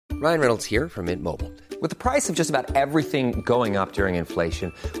Ryan Reynolds here from Mint Mobile. With the price of just about everything going up during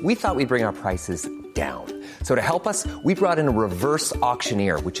inflation, we thought we'd bring our prices down. So to help us, we brought in a reverse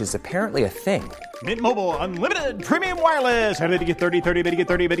auctioneer, which is apparently a thing. Mint Mobile Unlimited Premium Wireless. How to get 30, 30, bit to get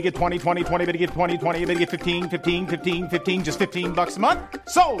 30, bit to get 20, 20, 20, bit to get 20, 20, bit to get 15, 15, 15, 15, just $15 a month?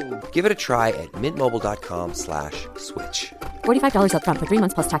 Sold! Give it a try at mintmobile.com/switch. $45 up front for 3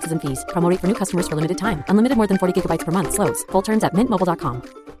 months plus taxes and fees. Promo rate for new customers for limited time. Unlimited more than 40 gigabytes per month. Slows full terms at mintmobile.com.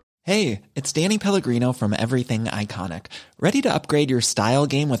 Hey, it's Danny Pellegrino from Everything Iconic. Ready to upgrade your style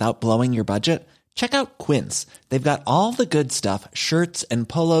game without blowing your budget? Check out Quince. They've got all the good stuff, shirts and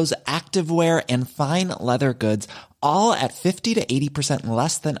polos, activewear, and fine leather goods, all at 50 to 80%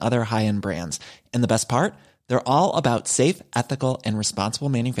 less than other high-end brands. And the best part? They're all about safe, ethical, and responsible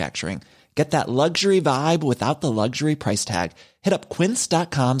manufacturing. Get that luxury vibe without the luxury price tag. Hit up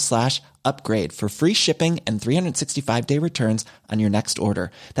quince.com/upgrade for free shipping and 365-day returns on your next order.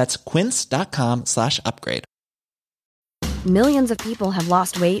 That's quince.com/upgrade. Millions of people have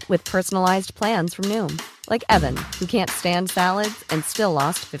lost weight with personalized plans from Noom. Like Evan, who can't stand salads and still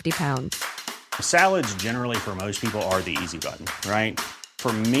lost 50 pounds. Salads generally for most people are the easy button, right?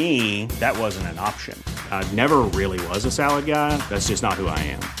 For me, that wasn't an option. I never really was a salad guy. That's just not who I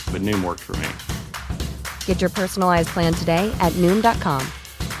am. But Noom worked for me. Get your personalized plan today at Noom.com.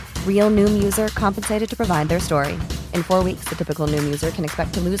 Real Noom user compensated to provide their story. In 4 weeks, the typical Noom user can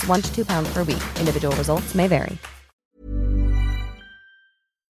expect to lose 1 to 2 pounds per week. Individual results may vary.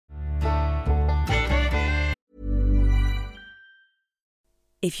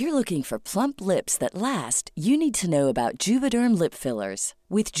 If you're looking for plump lips that last, you need to know about Juvederm lip fillers.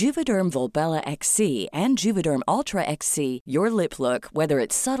 With Juvederm Volbella XC and Juvederm Ultra XC, your lip look, whether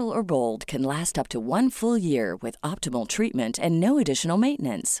it's subtle or bold, can last up to 1 full year with optimal treatment and no additional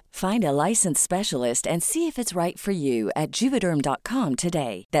maintenance. Find a licensed specialist and see if it's right for you at Juvederm.com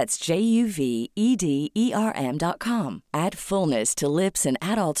today. That's JUVEDERM.com. Add fullness to lips in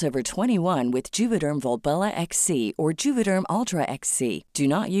adults over 21 with Juvederm Volbella XC or Juvederm Ultra XC. Do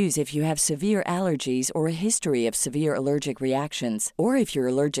not use if you have severe allergies or a history of severe allergic reactions, or if you're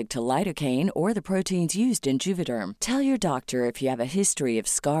allergic to lidocaine or the proteins used in Juvederm. Tell your doctor if you have a history of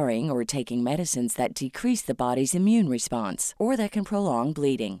scarring or taking medicines that decrease the body's immune response or that can prolong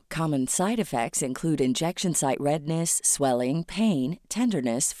bleeding. Common side effects include injection site redness, swelling, pain,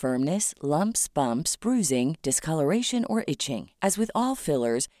 tenderness, firmness, lumps, bumps, bruising, discoloration, or itching. As with all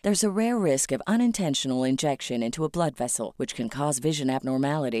fillers, there's a rare risk of unintentional injection into a blood vessel, which can cause vision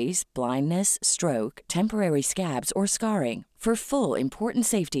abnormalities, blindness, stroke, temporary scabs, or scarring. For full, important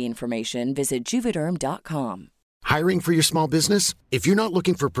safety information, visit Juvederm.com. Hiring for your small business? If you're not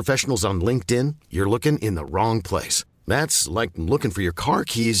looking for professionals on LinkedIn, you're looking in the wrong place. That's like looking for your car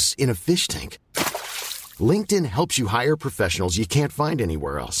keys in a fish tank. LinkedIn helps you hire professionals you can't find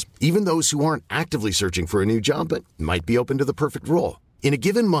anywhere else, even those who aren't actively searching for a new job but might be open to the perfect role. In a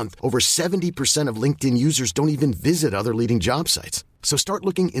given month, over 70% of LinkedIn users don't even visit other leading job sites. So start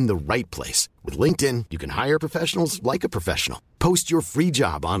looking in the right place. With LinkedIn, you can hire professionals like a professional. Post your free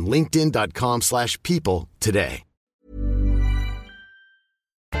job on linkedin.com/people today.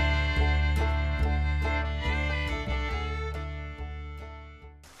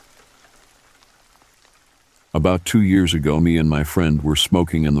 About 2 years ago, me and my friend were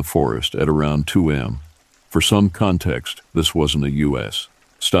smoking in the forest at around 2 a.m. For some context, this wasn't a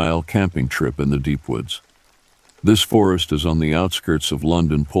U.S.-style camping trip in the deep woods. This forest is on the outskirts of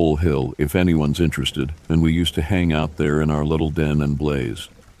London Pole Hill, if anyone's interested, and we used to hang out there in our little den and blaze.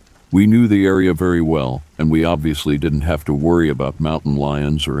 We knew the area very well, and we obviously didn't have to worry about mountain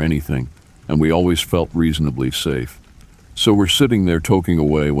lions or anything, and we always felt reasonably safe. So we're sitting there toking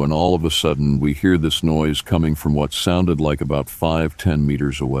away when all of a sudden we hear this noise coming from what sounded like about 5-10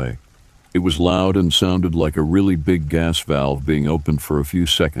 meters away. It was loud and sounded like a really big gas valve being opened for a few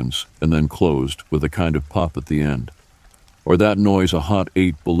seconds and then closed with a kind of pop at the end. Or that noise a hot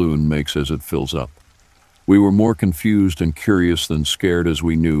 8 balloon makes as it fills up. We were more confused and curious than scared as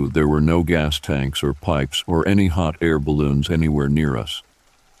we knew there were no gas tanks or pipes or any hot air balloons anywhere near us.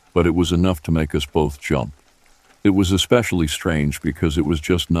 But it was enough to make us both jump. It was especially strange because it was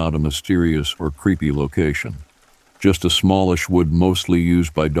just not a mysterious or creepy location. Just a smallish wood mostly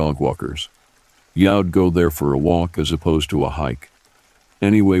used by dog walkers. Yeah, I'd go there for a walk as opposed to a hike.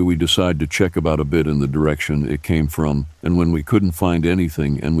 Anyway, we decided to check about a bit in the direction it came from, and when we couldn't find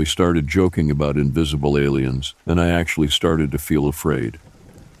anything and we started joking about invisible aliens, then I actually started to feel afraid.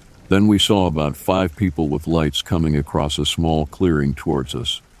 Then we saw about 5 people with lights coming across a small clearing towards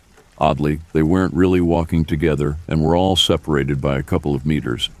us. Oddly, they weren't really walking together and were all separated by a couple of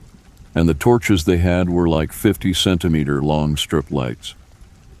meters. And the torches they had were like 50-centimeter long strip lights.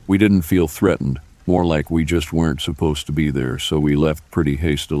 We didn't feel threatened, more like we just weren't supposed to be there, so we left pretty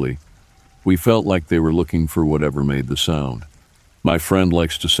hastily. We felt like they were looking for whatever made the sound. My friend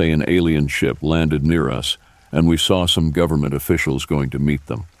likes to say an alien ship landed near us, and we saw some government officials going to meet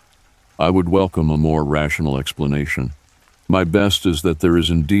them. I would welcome a more rational explanation. My best is that there is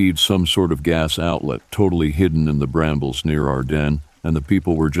indeed some sort of gas outlet totally hidden in the brambles near our den, and the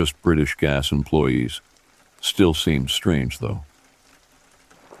people were just British Gas employees. Still seems strange, though.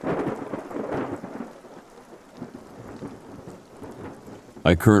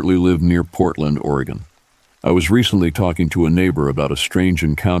 I currently live near Portland, Oregon. I was recently talking to a neighbor about a strange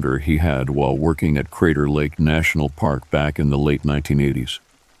encounter he had while working at Crater Lake National Park back in the late 1980s.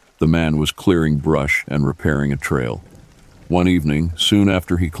 The man was clearing brush and repairing a trail. One evening, soon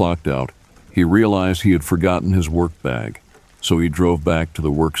after he clocked out, he realized he had forgotten his work bag, so he drove back to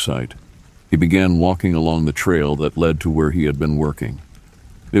the work site. He began walking along the trail that led to where he had been working.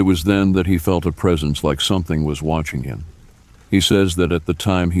 It was then that he felt a presence like something was watching him. He says that at the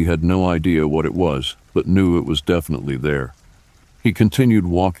time he had no idea what it was, but knew it was definitely there. He continued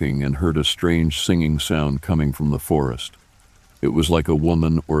walking and heard a strange singing sound coming from the forest. It was like a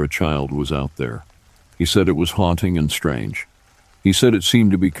woman or a child was out there. He said it was haunting and strange. He said it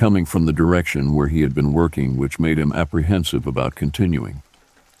seemed to be coming from the direction where he had been working, which made him apprehensive about continuing.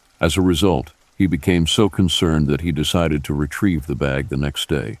 As a result, he became so concerned that he decided to retrieve the bag the next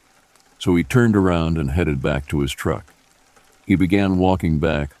day. So he turned around and headed back to his truck. He began walking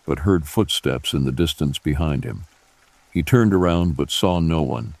back, but heard footsteps in the distance behind him. He turned around but saw no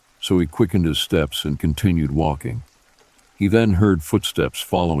one, so he quickened his steps and continued walking. He then heard footsteps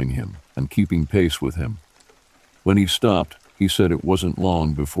following him and keeping pace with him. When he stopped, he said it wasn't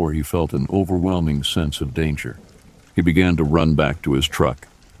long before he felt an overwhelming sense of danger. He began to run back to his truck.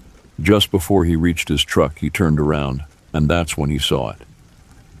 Just before he reached his truck, he turned around, and that's when he saw it.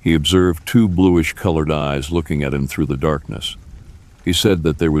 He observed two bluish-colored eyes looking at him through the darkness. He said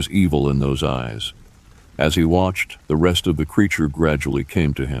that there was evil in those eyes. As he watched, the rest of the creature gradually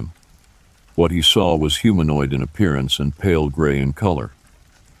came to him. What he saw was humanoid in appearance and pale gray in color.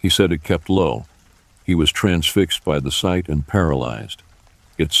 He said it kept low. He was transfixed by the sight and paralyzed.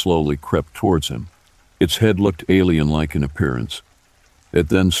 It slowly crept towards him. Its head looked alien-like in appearance. It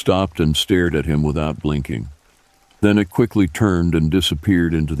then stopped and stared at him without blinking. Then it quickly turned and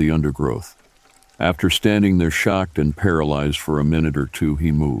disappeared into the undergrowth. After standing there shocked and paralyzed for a minute or two,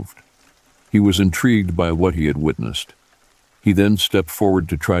 he moved. He was intrigued by what he had witnessed. He then stepped forward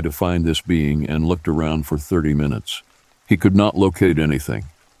to try to find this being and looked around for 30 minutes. He could not locate anything.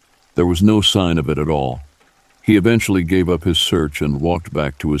 There was no sign of it at all. He eventually gave up his search and walked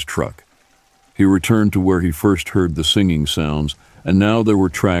back to his truck. He returned to where he first heard the singing sounds, and now there were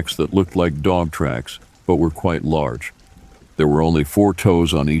tracks that looked like dog tracks, but were quite large. There were only 4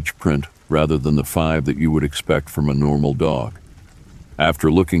 toes on each print, rather than the 5 that you would expect from a normal dog.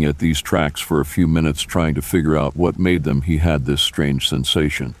 After looking at these tracks for a few minutes trying to figure out what made them, he had this strange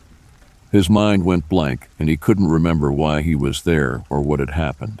sensation. His mind went blank, and he couldn't remember why he was there or what had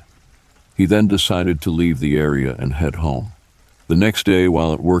happened. He then decided to leave the area and head home. The next day,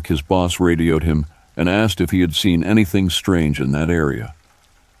 while at work, his boss radioed him and asked if he had seen anything strange in that area.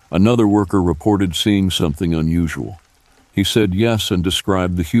 Another worker reported seeing something unusual. He said yes and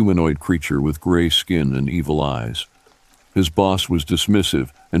described the humanoid creature with gray skin and evil eyes. His boss was dismissive,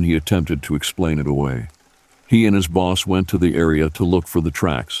 and he attempted to explain it away. He and his boss went to the area to look for the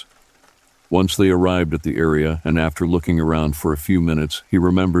tracks. Once they arrived at the area, and after looking around for a few minutes, he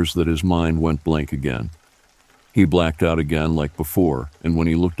remembers that his mind went blank again. He blacked out again like before, and when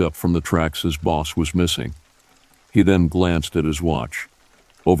he looked up from the tracks, his boss was missing. He then glanced at his watch.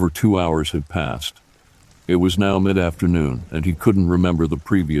 Over 2 hours had passed. It was now mid-afternoon, and he couldn't remember the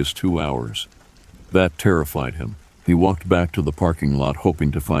previous 2 hours. That terrified him. He walked back to the parking lot,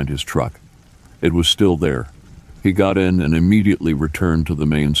 hoping to find his truck. It was still there. He got in and immediately returned to the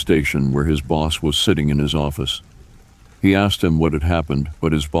main station where his boss was sitting in his office. He asked him what had happened,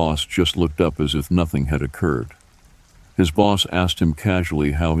 but his boss just looked up as if nothing had occurred. His boss asked him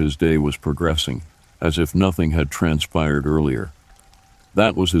casually how his day was progressing, as if nothing had transpired earlier.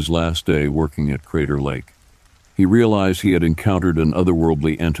 That was his last day working at Crater Lake. He realized he had encountered an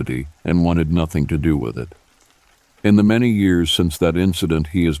otherworldly entity and wanted nothing to do with it. In the many years since that incident,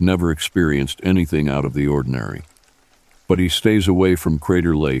 he has never experienced anything out of the ordinary. But he stays away from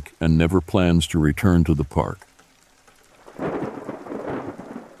Crater Lake and never plans to return to the park.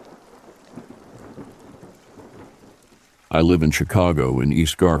 I live in Chicago in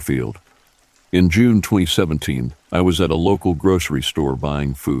East Garfield. In June 2017, I was at a local grocery store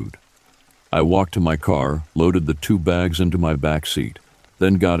buying food. I walked to my car, loaded the 2 bags into my back seat,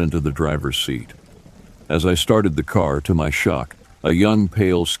 then got into the driver's seat. As I started the car, to my shock, a young,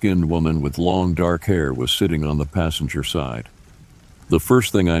 pale-skinned woman with long, dark hair was sitting on the passenger side. The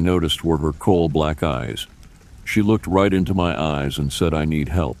first thing I noticed were her coal-black eyes. She looked right into my eyes and said, "I need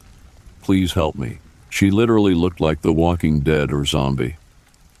help. Please help me." She literally looked like The Walking Dead or zombie.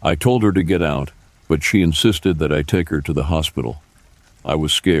 I told her to get out, but she insisted that I take her to the hospital. I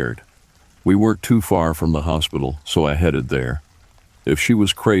was scared. We weren't too far from the hospital, so I headed there. If she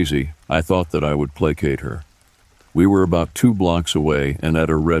was crazy, I thought that I would placate her. We were about 2 blocks away and at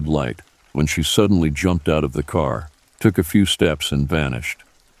a red light when she suddenly jumped out of the car, took a few steps and vanished.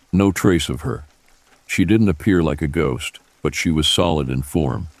 No trace of her. She didn't appear like a ghost, but she was solid in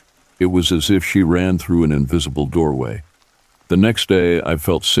form. It was as if she ran through an invisible doorway. The next day, I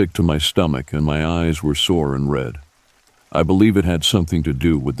felt sick to my stomach and my eyes were sore and red. I believe it had something to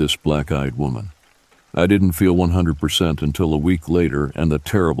do with this black-eyed woman. I didn't feel 100% until a week later, and the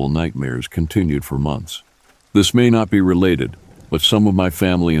terrible nightmares continued for months. This may not be related, but some of my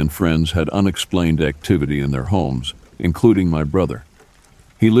family and friends had unexplained activity in their homes, including my brother.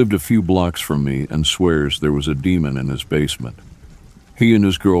 He lived a few blocks from me and swears there was a demon in his basement. He and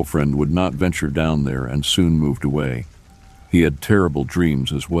his girlfriend would not venture down there and soon moved away. He had terrible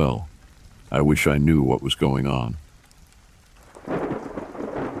dreams as well. I wish I knew what was going on.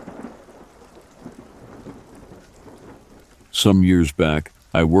 Some years back,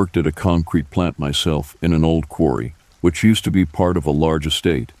 I worked at a concrete plant myself in an old quarry, which used to be part of a large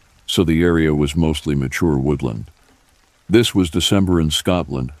estate, so the area was mostly mature woodland. This was December in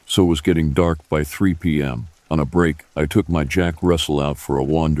Scotland, so it was getting dark by 3 p.m. On a break, I took my Jack Russell out for a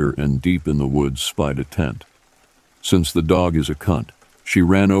wander and deep in the woods spied a tent. Since the dog is a cunt, she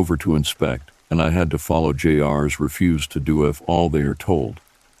ran over to inspect, and I had to follow JR's refuse to do if all they are told.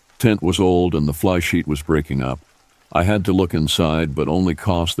 Tent was old and the fly sheet was breaking up. I had to look inside, but only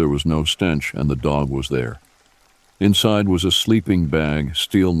 'cause there was no stench and the dog was there. Inside was a sleeping bag,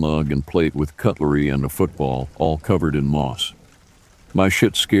 steel mug and plate with cutlery and a football, all covered in moss. My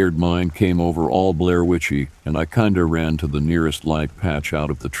shit-scared mind came over all Blair Witchy, and I kinda ran to the nearest light patch out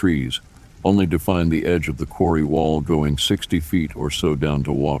of the trees, only to find the edge of the quarry wall going 60 feet or so down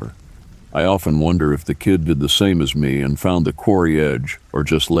to water. I often wonder if the kid did the same as me and found the quarry edge, or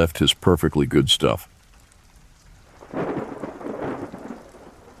just left his perfectly good stuff.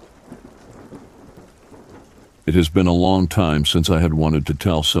 It has been a long time since I had wanted to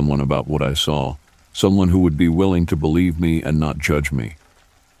tell someone about what I saw, someone who would be willing to believe me and not judge me.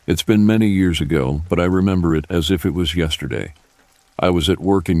 It's been many years ago, but I remember it as if it was yesterday. I was at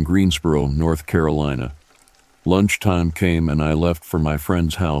work in Greensboro, North Carolina. Lunchtime came and I left for my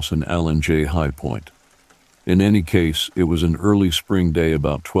friend's house in Allen J. High Point. In any case, it was an early spring day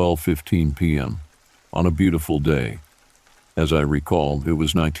about 12:15 p.m. on a beautiful day. As I recall, it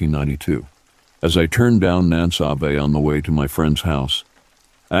was 1992. As I turned down Nance Ave on the way to my friend's house,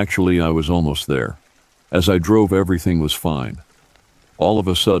 actually I was almost there. As I drove, everything was fine. All of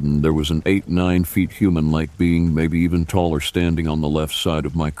a sudden, there was an 8-9 feet human-like being, maybe even taller, standing on the left side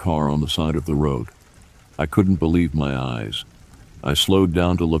of my car on the side of the road. I couldn't believe my eyes. I slowed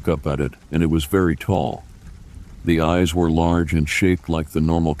down to look up at it, and it was very tall. The eyes were large and shaped like the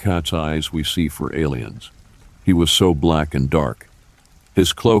normal cat's eyes we see for aliens. He was so black and dark.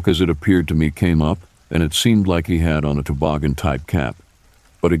 His cloak, as it appeared to me, came up, and it seemed like he had on a toboggan-type cap.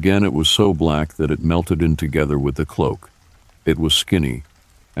 But again, it was so black that it melted in together with the cloak. It was skinny,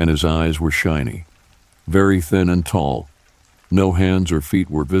 and his eyes were shiny. Very thin and tall. No hands or feet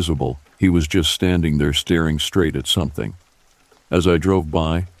were visible. He was just standing there staring straight at something. As I drove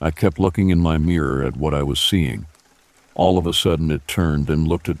by, I kept looking in my mirror at what I was seeing. All of a sudden, it turned and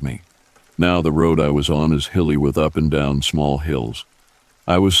looked at me. Now the road I was on is hilly with up and down small hills.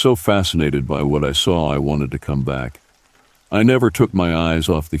 I was so fascinated by what I saw, I wanted to come back. I never took my eyes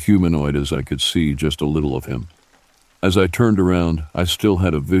off the humanoid as I could see just a little of him. As I turned around, I still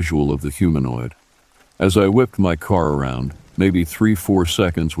had a visual of the humanoid. As I whipped my car around, maybe 3-4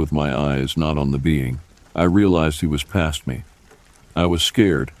 seconds with my eyes not on the being, I realized he was past me. I was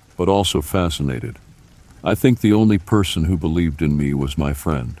scared, but also fascinated. I think the only person who believed in me was my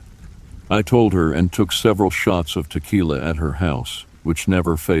friend. I told her and took several shots of tequila at her house, which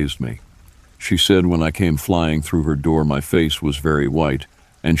never fazed me. She said when I came flying through her door, my face was very white,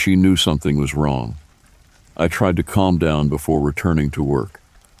 and she knew something was wrong. I tried to calm down before returning to work.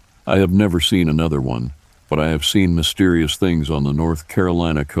 I have never seen another one, but I have seen mysterious things on the North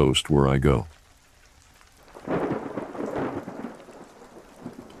Carolina coast where I go.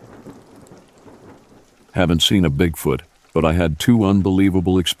 Haven't seen a Bigfoot, but I had 2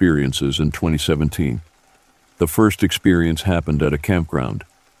 unbelievable experiences in 2017. The first experience happened at a campground.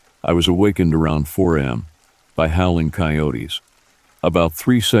 I was awakened around 4 a.m. by howling coyotes. About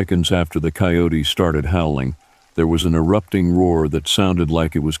 3 seconds after the coyotes started howling, there was an erupting roar that sounded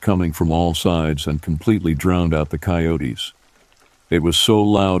like it was coming from all sides and completely drowned out the coyotes. It was so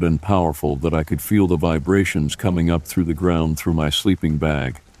loud and powerful that I could feel the vibrations coming up through the ground through my sleeping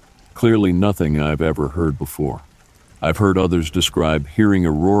bag. Clearly nothing I've ever heard before. I've heard others describe hearing a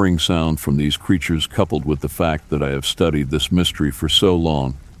roaring sound from these creatures, coupled with the fact that I have studied this mystery for so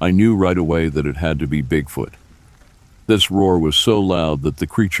long. I knew right away that it had to be Bigfoot. This roar was so loud that the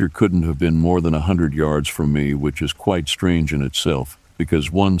creature couldn't have been more than 100 yards from me, which is quite strange in itself,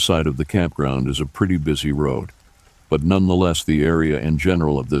 because one side of the campground is a pretty busy road. But nonetheless, the area in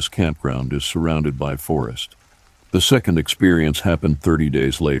general of this campground is surrounded by forest. The second experience happened 30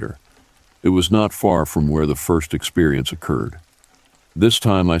 days later. It was not far from where the first experience occurred. This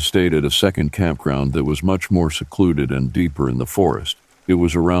time I stayed at a second campground that was much more secluded and deeper in the forest. It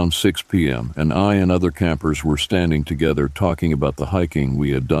was around 6 p.m., and I and other campers were standing together talking about the hiking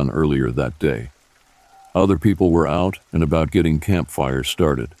we had done earlier that day. Other people were out and about getting campfires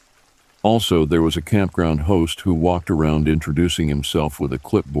started. Also, there was a campground host who walked around introducing himself with a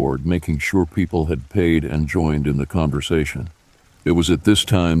clipboard, making sure people had paid and joined in the conversation. It was at this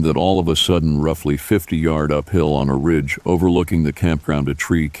time that all of a sudden, roughly 50-yard uphill on a ridge overlooking the campground, a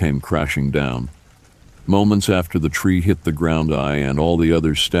tree came crashing down. Moments after the tree hit the ground, I and all the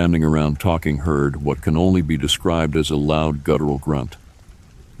others standing around talking heard what can only be described as a loud guttural grunt.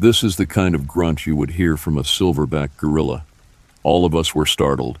 This is the kind of grunt you would hear from a silverback gorilla. All of us were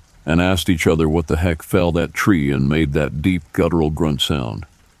startled and asked each other what the heck fell that tree and made that deep guttural grunt sound.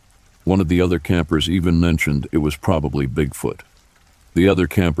 One of the other campers even mentioned it was probably Bigfoot. The other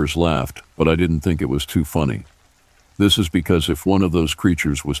campers laughed, but I didn't think it was too funny. This is because if one of those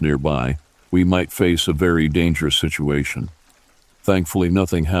creatures was nearby, we might face a very dangerous situation. Thankfully,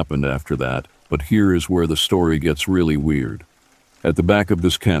 nothing happened after that, but here is where the story gets really weird. At the back of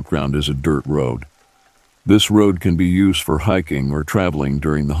this campground is a dirt road. This road can be used for hiking or traveling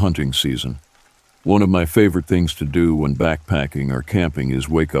during the hunting season. One of my favorite things to do when backpacking or camping is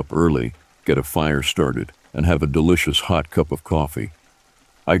wake up early, get a fire started, and have a delicious hot cup of coffee.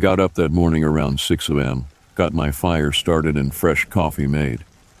 I got up that morning around 6 a.m., got my fire started and fresh coffee made.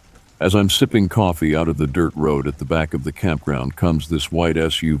 As I'm sipping coffee out of the dirt road at the back of the campground comes this white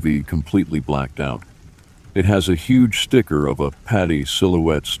SUV completely blacked out. It has a huge sticker of a Patty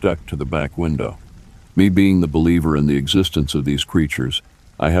silhouette stuck to the back window. Me being the believer in the existence of these creatures,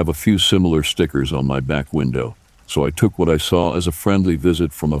 I have a few similar stickers on my back window, so I took what I saw as a friendly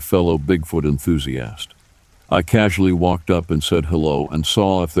visit from a fellow Bigfoot enthusiast. I casually walked up and said hello and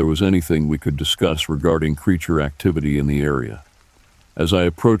saw if there was anything we could discuss regarding creature activity in the area. As I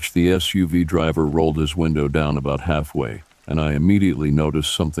approached, the SUV driver rolled his window down about halfway, and I immediately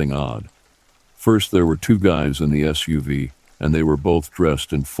noticed something odd. First, there were two guys in the SUV, and they were both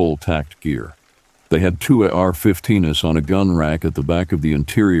dressed in full tacked gear. They had two AR-15s on a gun rack at the back of the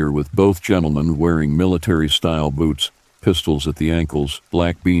interior, with both gentlemen wearing military-style boots, pistols at the ankles,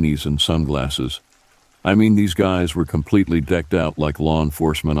 black beanies, and sunglasses. I mean, these guys were completely decked out like a law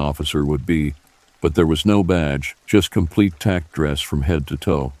enforcement officer would be, but there was no badge, just complete tack dress from head to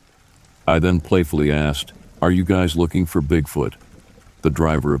toe. I then playfully asked, "Are you guys looking for Bigfoot?" The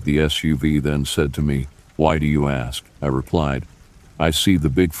driver of the SUV then said to me, "Why do you ask?" I replied, "I see the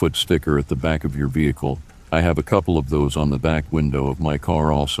Bigfoot sticker at the back of your vehicle. I have a couple of those on the back window of my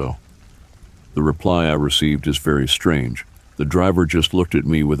car also." The reply I received is very strange. The driver just looked at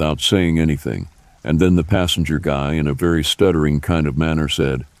me without saying anything, and then the passenger guy, in a very stuttering kind of manner,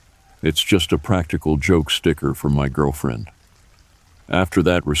 said, "It's just a practical joke sticker for my girlfriend." After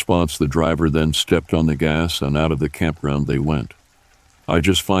that response, the driver then stepped on the gas and out of the campground they went. I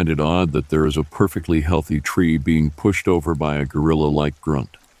just find it odd that there is a perfectly healthy tree being pushed over by a gorilla-like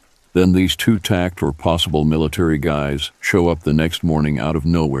grunt. Then these two tacked or possible military guys show up the next morning out of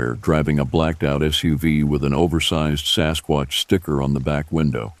nowhere, driving a blacked-out SUV with an oversized Sasquatch sticker on the back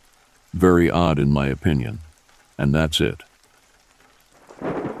window. Very odd in my opinion. And that's it.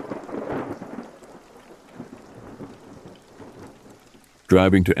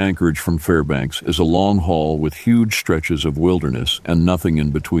 Driving to Anchorage from Fairbanks is a long haul with huge stretches of wilderness and nothing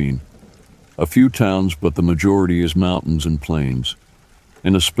in between. A few towns, but the majority is mountains and plains.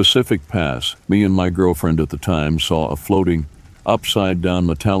 In a specific pass, me and my girlfriend at the time saw a floating, upside-down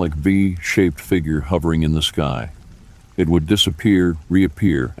metallic V-shaped figure hovering in the sky. It would disappear,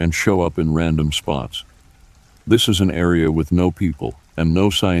 reappear, and show up in random spots. This is an area with no people and no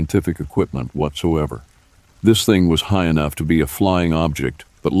scientific equipment whatsoever. This thing was high enough to be a flying object,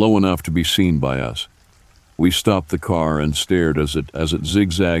 but low enough to be seen by us. We stopped the car and stared as it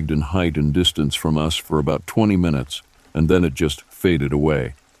zigzagged in height and distance from us for about 20 minutes, and then it just faded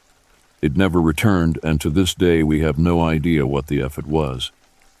away. It never returned, and to this day we have no idea what the F it was.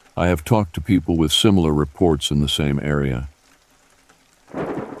 I have talked to people with similar reports in the same area.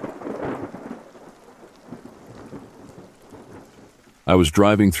 I was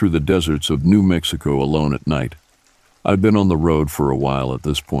driving through the deserts of New Mexico alone at night. I'd been on the road for a while at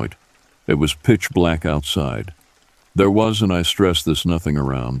this point. It was pitch black outside. There was, and I stress this, nothing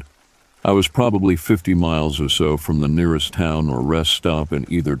around. I was probably 50 miles or so from the nearest town or rest stop in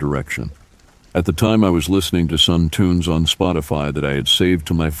either direction. At the time, I was listening to some tunes on Spotify that I had saved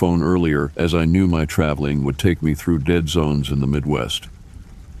to my phone earlier, as I knew my traveling would take me through dead zones in the Midwest.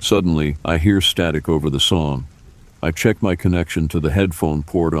 Suddenly, I hear static over the song. I check my connection to the headphone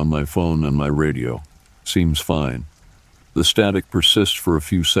port on my phone and my radio. Seems fine. The static persists for a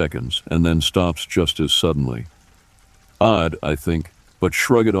few seconds and then stops just as suddenly. Odd, I think, but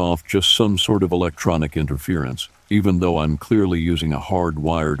shrug it off, just some sort of electronic interference, even though I'm clearly using a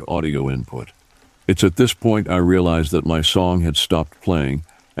hard-wired audio input. It's at this point I realize that my song had stopped playing,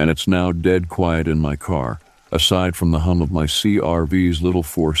 and it's now dead quiet in my car, aside from the hum of my CR-V's little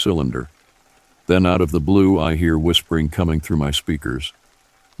four-cylinder. Then out of the blue I hear whispering coming through my speakers.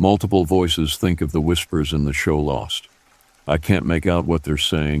 Multiple voices think of the whispers in the show Lost. I can't make out what they're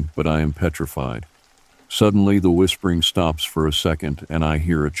saying, but I am petrified. Suddenly, the whispering stops for a second, and I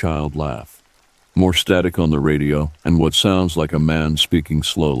hear a child laugh. More static on the radio, and what sounds like a man speaking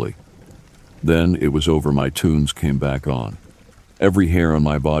slowly. Then it was over. My tunes came back on. Every hair on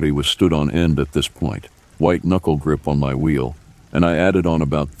my body was stood on end at this point, white knuckle grip on my wheel, and I added on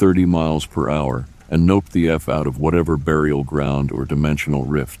about 30 miles per hour and noped the F out of whatever burial ground or dimensional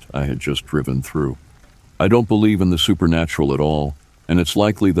rift I had just driven through. I don't believe in the supernatural at all, and it's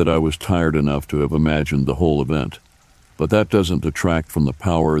likely that I was tired enough to have imagined the whole event, but that doesn't detract from the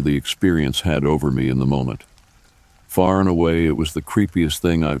power the experience had over me in the moment. Far and away, it was the creepiest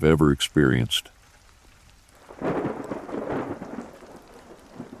thing I've ever experienced.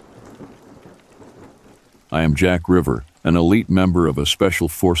 I am Jack River, an elite member of a special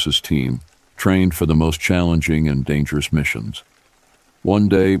forces team trained for the most challenging and dangerous missions. One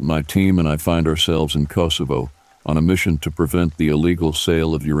day, my team and I find ourselves in Kosovo on a mission to prevent the illegal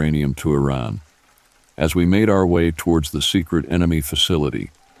sale of uranium to Iran. As we made our way towards the secret enemy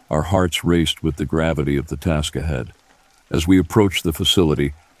facility, our hearts raced with the gravity of the task ahead. As we approached the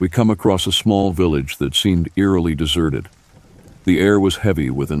facility, we come across a small village that seemed eerily deserted. The air was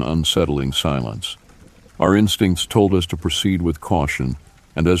heavy with an unsettling silence. Our instincts told us to proceed with caution,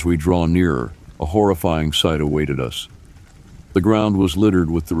 and as we draw nearer, a horrifying sight awaited us. The ground was littered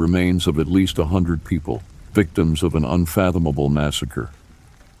with the remains of at least 100 people, victims of an unfathomable massacre.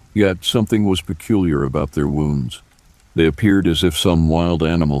 Yet something was peculiar about their wounds. They appeared as if some wild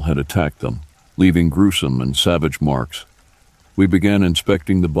animal had attacked them, leaving gruesome and savage marks. We began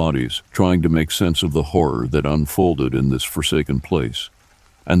inspecting the bodies, trying to make sense of the horror that unfolded in this forsaken place.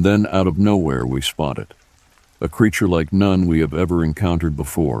 And then, out of nowhere, we spotted. A creature like none we have ever encountered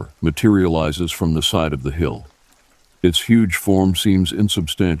before materializes from the side of the hill. Its huge form seems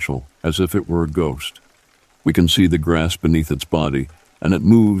insubstantial, as if it were a ghost. We can see the grass beneath its body, and it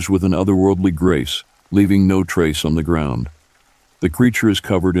moves with an otherworldly grace, leaving no trace on the ground. The creature is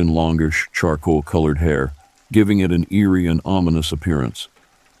covered in longish, charcoal-colored hair, giving it an eerie and ominous appearance.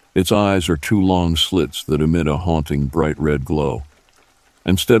 Its eyes are two long slits that emit a haunting bright red glow.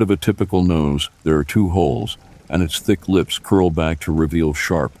 Instead of a typical nose, there are two holes, and its thick lips curl back to reveal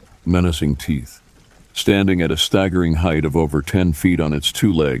sharp, menacing teeth. Standing at a staggering height of over 10 feet on its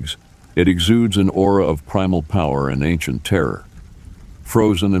two legs, it exudes an aura of primal power and ancient terror.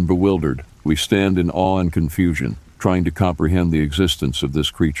 Frozen and bewildered, we stand in awe and confusion, trying to comprehend the existence of this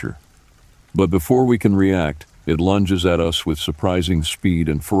creature. But before we can react, it lunges at us with surprising speed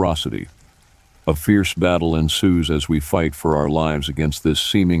and ferocity. A fierce battle ensues as we fight for our lives against this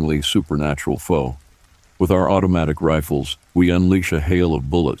seemingly supernatural foe. With our automatic rifles, we unleash a hail of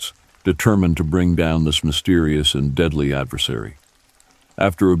bullets, determined to bring down this mysterious and deadly adversary.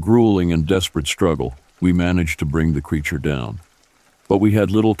 After a grueling and desperate struggle, we managed to bring the creature down. But we had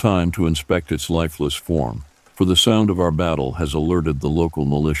little time to inspect its lifeless form, for the sound of our battle has alerted the local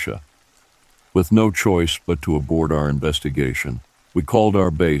militia. With no choice but to abort our investigation, we called our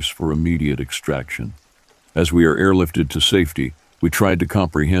base for immediate extraction. As we are airlifted to safety, we tried to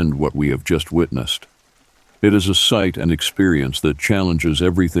comprehend what we have just witnessed. It is a sight and experience that challenges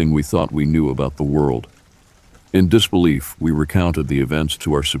everything we thought we knew about the world. In disbelief, we recounted the events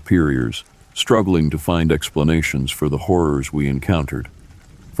to our superiors, struggling to find explanations for the horrors we encountered.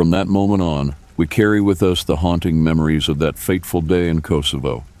 From that moment on, We carry with us the haunting memories of that fateful day in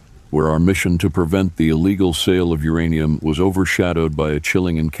Kosovo, where our mission to prevent the illegal sale of uranium was overshadowed by a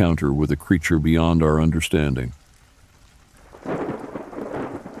chilling encounter with a creature beyond our understanding.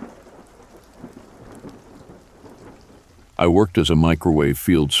 I worked as a microwave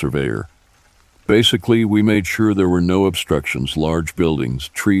field surveyor. Basically, we made sure there were no obstructions, large buildings,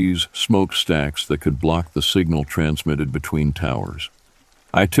 trees, smokestacks that could block the signal transmitted between towers.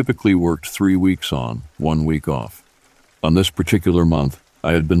 I typically worked 3 weeks on, 1 week off. On this particular month,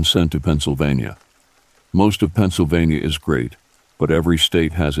 I had been sent to Pennsylvania. Most of Pennsylvania is great, but every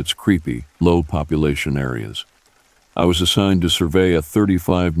state has its creepy, low-population areas. I was assigned to survey a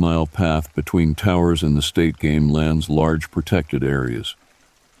 35-mile path between towers in the state game land's large protected areas.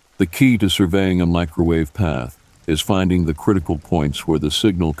 The key to surveying a microwave path is finding the critical points where the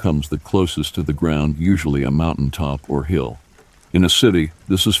signal comes the closest to the ground, usually a mountaintop or hill. In a city,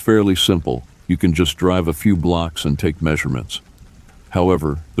 this is fairly simple. You can just drive a few blocks and take measurements.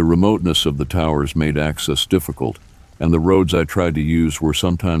 However, the remoteness of the towers made access difficult, and the roads I tried to use were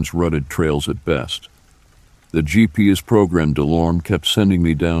sometimes rutted trails at best. The GPS program DeLorme kept sending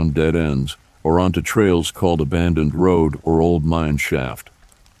me down dead ends or onto trails called abandoned road or old mine shaft.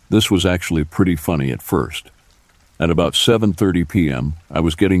 This was actually pretty funny at first. At about 7:30 p.m., I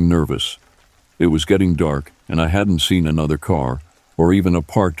was getting nervous. It was getting dark, and I hadn't seen another car or even a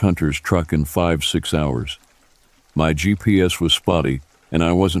parked hunter's truck in 5-6 hours. My GPS was spotty, and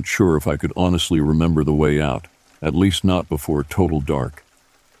I wasn't sure if I could honestly remember the way out, at least not before total dark.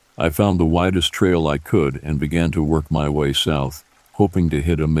 I found the widest trail I could and began to work my way south, hoping to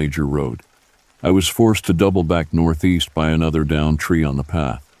hit a major road. I was forced to double back northeast by another downed tree on the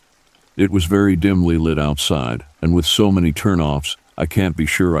path. It was very dimly lit outside, and with so many turnoffs, I can't be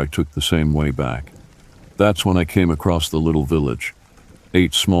sure I took the same way back. That's when I came across the little village.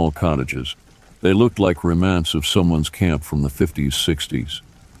 8 small cottages. They looked like remnants of someone's camp from the 50s, 60s.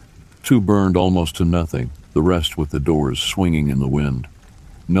 2 burned almost to nothing, the rest with the doors swinging in the wind.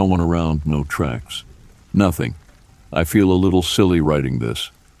 No one around, no tracks. Nothing. I feel a little silly writing this.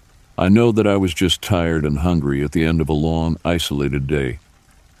 I know that I was just tired and hungry at the end of a long, isolated day.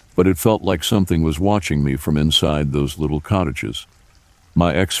 But it felt like something was watching me from inside those little cottages.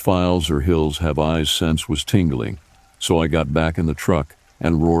 My X-Files or Hills Have Eyes sense was tingling, so I got back in the truck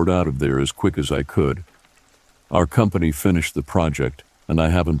and roared out of there as quick as I could. Our company finished the project, and I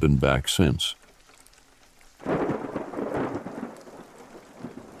haven't been back since.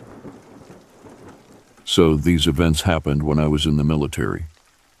 So these events happened when I was in the military.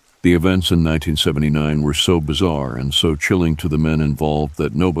 The events in 1979 were so bizarre and so chilling to the men involved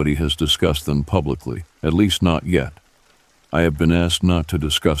that nobody has discussed them publicly, at least not yet. I have been asked not to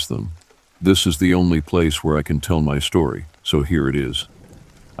discuss them. This is the only place where I can tell my story, so here it is.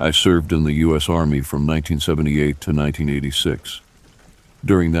 I served in the U.S. Army from 1978 to 1986.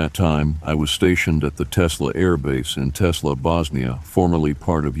 During that time, I was stationed at the Tesla Air Base in Tesla, Bosnia, formerly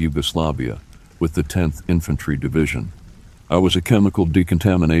part of Yugoslavia, with the 10th Infantry Division. I was a chemical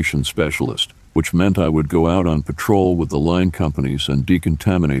decontamination specialist, which meant I would go out on patrol with the line companies and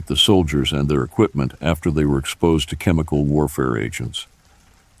decontaminate the soldiers and their equipment after they were exposed to chemical warfare agents.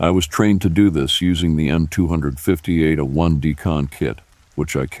 I was trained to do this using the M250A1 decon kit,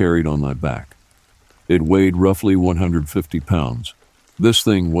 which I carried on my back. It weighed roughly 150 pounds. This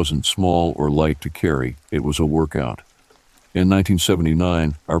thing wasn't small or light to carry, it was a workout. In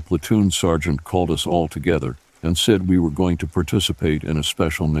 1979, our platoon sergeant called us all together and said we were going to participate in a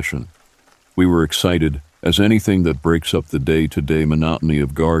special mission. We were excited, as anything that breaks up the day-to-day monotony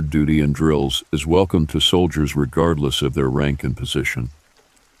of guard duty and drills is welcome to soldiers regardless of their rank and position.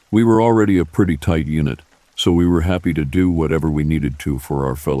 We were already a pretty tight unit, so we were happy to do whatever we needed to for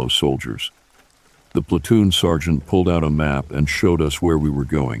our fellow soldiers. The platoon sergeant pulled out a map and showed us where we were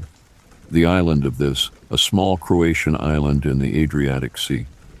going. The island of this, a small Croatian island in the Adriatic Sea.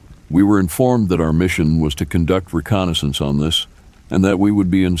 We were informed that our mission was to conduct reconnaissance on this, and that we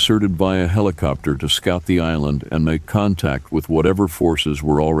would be inserted via helicopter to scout the island and make contact with whatever forces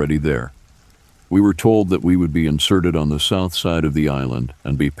were already there. We were told that we would be inserted on the south side of the island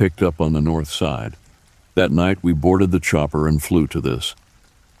and be picked up on the north side. That night we boarded the chopper and flew to this.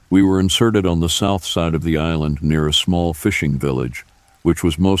 We were inserted on the south side of the island near a small fishing village, which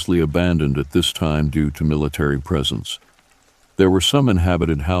was mostly abandoned at this time due to military presence. There were some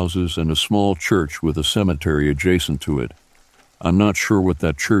inhabited houses and a small church with a cemetery adjacent to it. I'm not sure what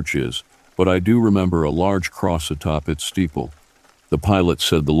that church is, but I do remember a large cross atop its steeple. The pilot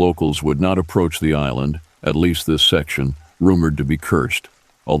said the locals would not approach the island, at least this section, rumored to be cursed,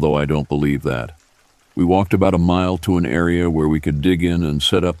 although I don't believe that. We walked about a mile to an area where we could dig in and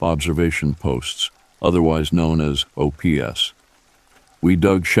set up observation posts, otherwise known as OPS. We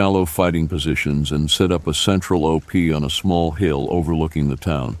dug shallow fighting positions and set up a central OP on a small hill overlooking the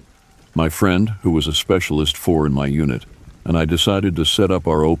town. My friend, who was a specialist 4 in my unit, and I decided to set up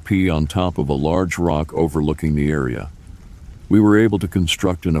our OP on top of a large rock overlooking the area. We were able to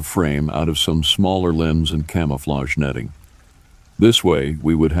construct in a frame out of some smaller limbs and camouflage netting. This way,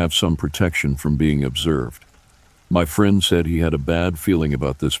 we would have some protection from being observed. My friend said he had a bad feeling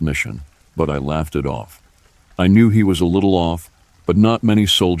about this mission, but I laughed it off. I knew he was a little off, but not many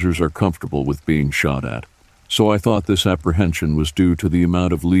soldiers are comfortable with being shot at, so I thought this apprehension was due to the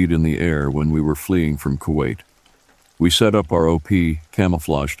amount of lead in the air when we were fleeing from Kuwait. We set up our OP,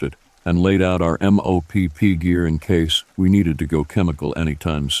 camouflaged it, and laid out our MOPP gear in case we needed to go chemical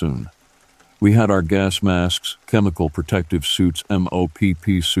anytime soon. We had our gas masks, chemical protective suits,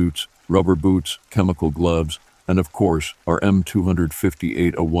 MOPP suits, rubber boots, chemical gloves, and of course, our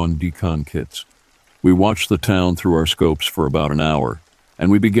M250-801 decon kits. We watched the town through our scopes for about an hour, and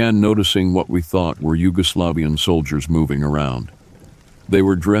we began noticing what we thought were Yugoslavian soldiers moving around. They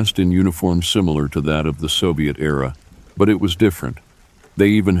were dressed in uniforms similar to that of the Soviet era, but it was different. They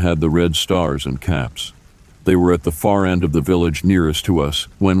even had the red stars and caps. They were at the far end of the village nearest to us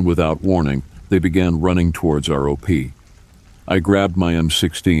when, without warning, they began running towards our OP. I grabbed my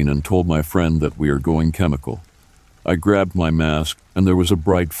M16 and told my friend that we are going chemical. I grabbed my mask, and there was a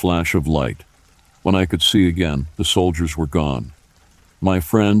bright flash of light. When I could see again, the soldiers were gone. My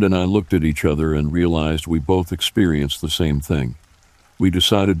friend and I looked at each other and realized we both experienced the same thing. We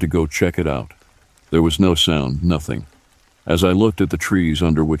decided to go check it out. There was no sound, nothing. As I looked at the trees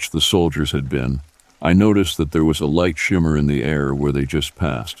under which the soldiers had been, I noticed that there was a light shimmer in the air where they just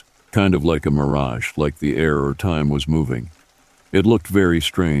passed, kind of like a mirage, like the air or time was moving. It looked very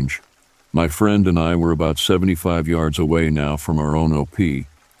strange. My friend and I were about 75 yards away now from our own OP,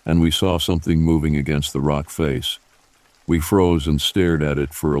 and we saw something moving against the rock face. We froze and stared at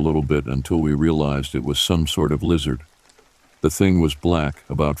it for a little bit until we realized it was some sort of lizard. The thing was black,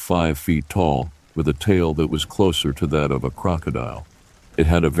 about 5 feet tall, with a tail that was closer to that of a crocodile. It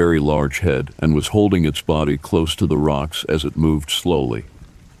had a very large head and was holding its body close to the rocks as it moved slowly.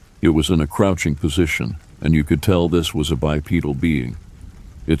 It was in a crouching position, and you could tell this was a bipedal being.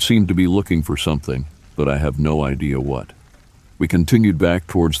 It seemed to be looking for something, but I have no idea what. We continued back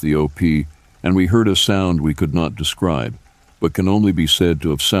towards the OP, and we heard a sound we could not describe, but can only be said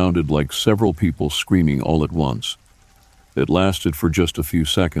to have sounded like several people screaming all at once. It lasted for just a few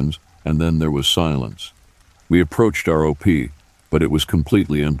seconds, and then there was silence. We approached our OP, but it was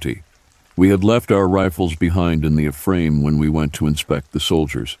completely empty. We had left our rifles behind in the frame when we went to inspect the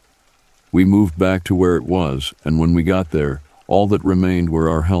soldiers. We moved back to where it was, and when we got there, all that remained were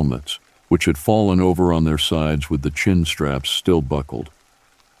our helmets, which had fallen over on their sides with the chin straps still buckled.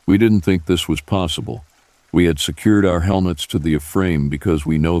 We didn't think this was possible. We had secured our helmets to the frame because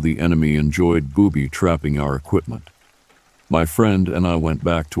we know the enemy enjoyed booby-trapping our equipment. My friend and I went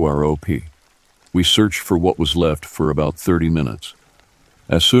back to our OP. We searched for what was left for about 30 minutes.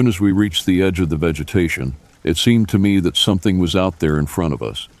 As soon as we reached the edge of the vegetation, it seemed to me that something was out there in front of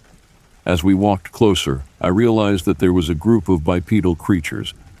us. As we walked closer, I realized that there was a group of bipedal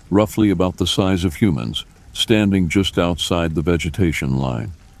creatures, roughly about the size of humans, standing just outside the vegetation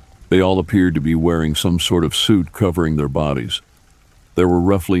line. They all appeared to be wearing some sort of suit covering their bodies. There were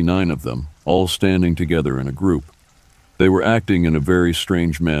roughly 9 of them, all standing together in a group. They were acting in a very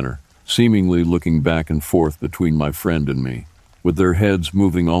strange manner, seemingly looking back and forth between my friend and me, with their heads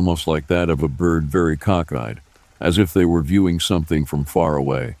moving almost like that of a bird, very cockeyed, as if they were viewing something from far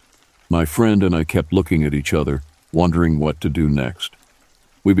away. My friend and I kept looking at each other, wondering what to do next.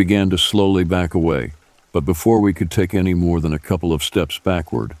 We began to slowly back away, but before we could take any more than a couple of steps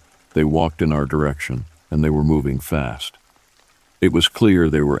backward, they walked in our direction, and they were moving fast. It was clear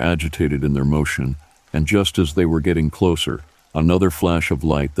they were agitated in their motion, and just as they were getting closer, another flash of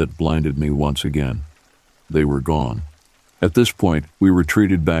light that blinded me once again. They were gone. At this point, we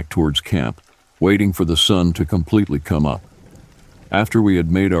retreated back towards camp, waiting for the sun to completely come up. After we had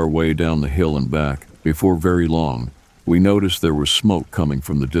made our way down the hill and back, before very long, we noticed there was smoke coming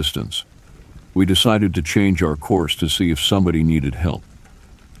from the distance. We decided to change our course to see if somebody needed help.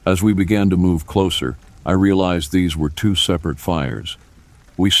 As we began to move closer, I realized these were 2 separate fires.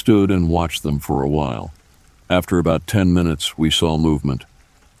 We stood and watched them for a while. After about 10 minutes, we saw movement.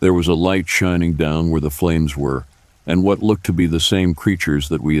 There was a light shining down where the flames were, and what looked to be the same creatures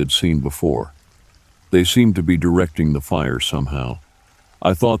that we had seen before. They seemed to be directing the fire somehow.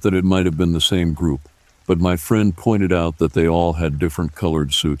 I thought that it might have been the same group, but my friend pointed out that they all had different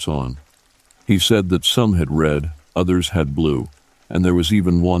colored suits on. He said that some had red, others had blue, and there was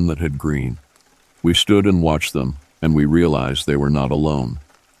even one that had green. We stood and watched them, and we realized they were not alone.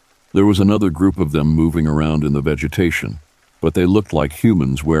 There was another group of them moving around in the vegetation, but they looked like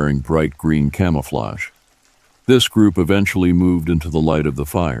humans wearing bright green camouflage. This group eventually moved into the light of the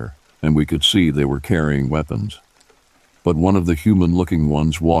fire, and we could see they were carrying weapons. But one of the human-looking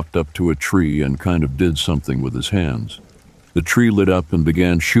ones walked up to a tree and kind of did something with his hands. The tree lit up and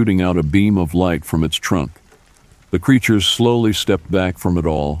began shooting out a beam of light from its trunk. The creatures slowly stepped back from it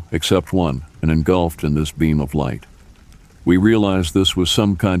all, except one, and engulfed in this beam of light. We realized this was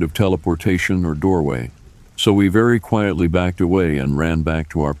some kind of teleportation or doorway, so we very quietly backed away and ran back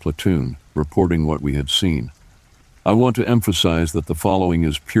to our platoon, reporting what we had seen. I want to emphasize that the following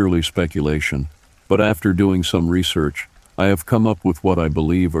is purely speculation, but after doing some research, I have come up with what I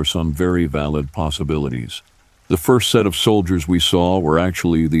believe are some very valid possibilities. The first set of soldiers we saw were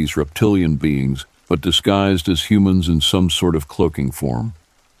actually these reptilian beings, but disguised as humans in some sort of cloaking form.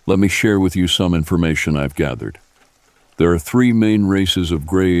 Let me share with you some information I've gathered. There are 3 main races of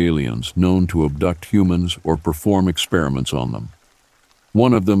gray aliens known to abduct humans or perform experiments on them.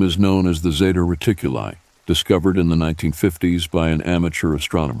 One of them is known as the Zeta Reticuli, discovered in the 1950s by an amateur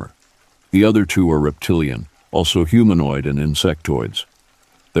astronomer. The other 2 are reptilian, also humanoid and insectoids.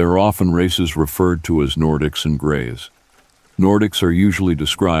 There are often races referred to as Nordics and Greys. Nordics are usually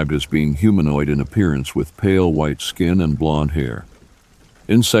described as being humanoid in appearance with pale white skin and blonde hair.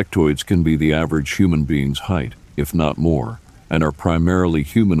 Insectoids can be the average human being's height, if not more, and are primarily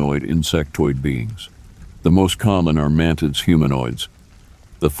humanoid insectoid beings. The most common are mantids humanoids.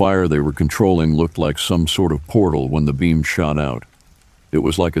 The fire they were controlling looked like some sort of portal when the beam shot out. It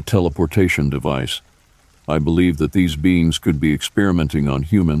was like a teleportation device. I believe that these beings could be experimenting on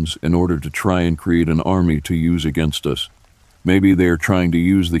humans in order to try and create an army to use against us. Maybe they are trying to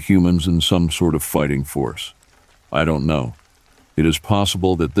use the humans in some sort of fighting force. I don't know. It is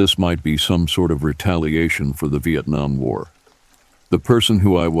possible that this might be some sort of retaliation for the Vietnam War. The person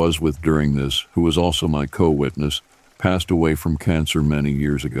who I was with during this, who was also my co-witness, passed away from cancer many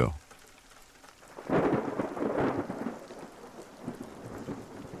years ago.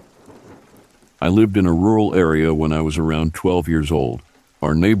 I lived in a rural area when I was around 12 years old.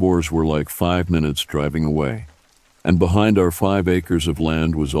 Our neighbors were like 5 minutes driving away. And behind our 5 acres of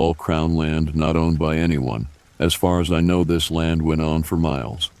land was all crown land not owned by anyone. As far as I know, this land went on for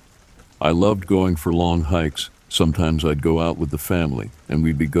miles. I loved going for long hikes. Sometimes I'd go out with the family, and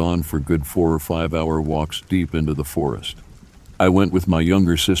we'd be gone for good 4 or 5 hour walks deep into the forest. I went with my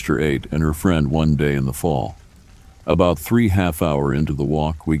younger sister 8 and her friend one day in the fall. About 3 half-hour into the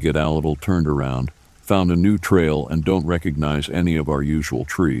walk, we get a little turned around, found a new trail, and don't recognize any of our usual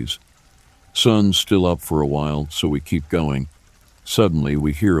trees. Sun's still up for a while, so we keep going. Suddenly,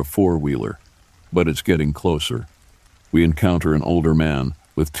 we hear a 4-wheeler, but it's getting closer. We encounter an older man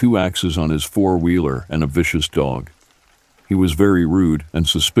with 2 axes on his 4-wheeler and a vicious dog. He was very rude and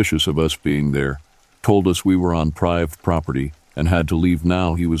suspicious of us being there, told us we were on private property and had to leave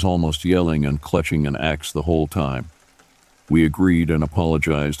now. He was almost yelling and clutching an axe the whole time. We agreed and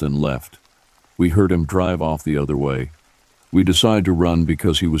apologized and left. We heard him drive off the other way. We decided to run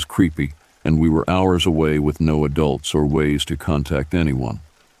because he was creepy, and we were hours away with no adults or ways to contact anyone.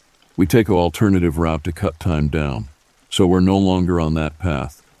 We take an alternative route to cut time down, so we're no longer on that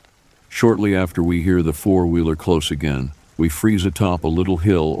path. Shortly after we hear the 4-wheeler close again, we freeze atop a little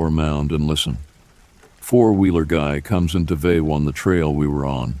hill or mound and listen. 4-wheeler guy comes into view on the trail we were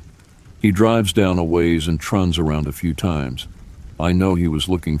on. He drives down a ways and turns around a few times. I know he was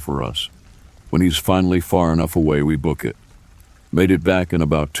looking for us. When he's finally far enough away, we book it. Made it back in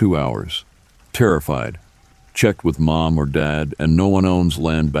about 2 hours. Terrified. Checked with mom or dad, and no one owns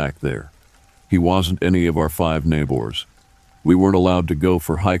land back there. He wasn't any of our 5 neighbors. We weren't allowed to go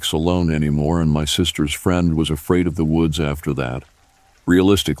for hikes alone anymore, and my sister's friend was afraid of the woods after that.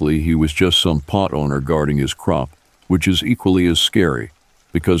 Realistically, he was just some pot owner guarding his crop, which is equally as scary,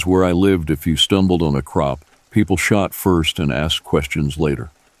 because where I lived, if you stumbled on a crop, people shot first and asked questions later.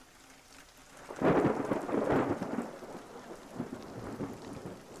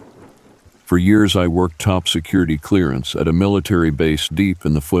 For years, I worked top security clearance at a military base deep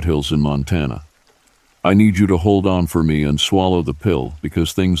in the foothills in Montana. I need you to hold on for me and swallow the pill,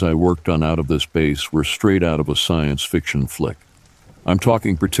 because things I worked on out of this base were straight out of a science fiction flick. I'm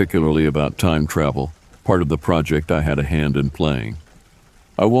talking particularly about time travel, part of the project I had a hand in playing.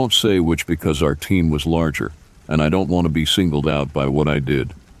 I won't say which because our team was larger, and I don't want to be singled out by what I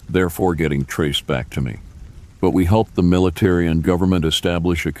did, therefore getting traced back to me. But we helped the military and government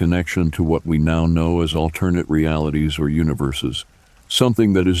establish a connection to what we now know as alternate realities or universes,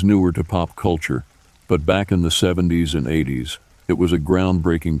 something that is newer to pop culture, but back in the 70s and 80s, it was a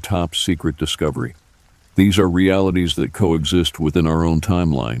groundbreaking top-secret discovery. These are realities that coexist within our own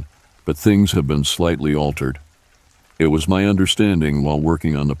timeline, but things have been slightly altered. It was my understanding while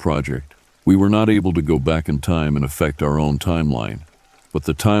working on the project, we were not able to go back in time and affect our own timeline, but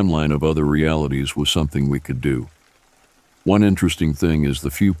the timeline of other realities was something we could do. One interesting thing is the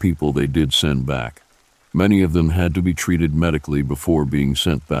few people they did send back. Many of them had to be treated medically before being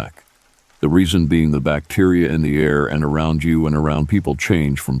sent back. The reason being the bacteria in the air and around you and around people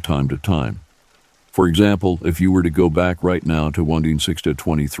change from time to time. For example, if you were to go back right now to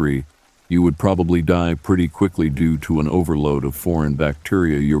 1923, you would probably die pretty quickly due to an overload of foreign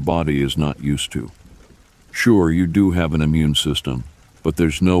bacteria your body is not used to. Sure, you do have an immune system, but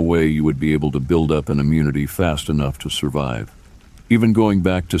there's no way you would be able to build up an immunity fast enough to survive. Even going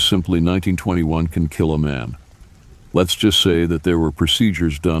back to simply 1921 can kill a man. Let's just say that there were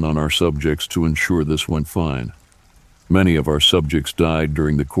procedures done on our subjects to ensure this went fine. Many of our subjects died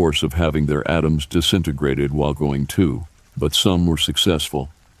during the course of having their atoms disintegrated while going too, but some were successful.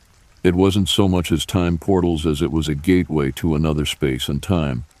 It wasn't so much as time portals as it was a gateway to another space and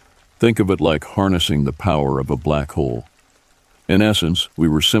time. Think of it like harnessing the power of a black hole. In essence, we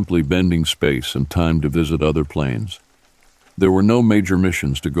were simply bending space and time to visit other planes. There were no major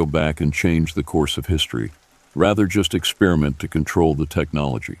missions to go back and change the course of history, rather just experiment to control the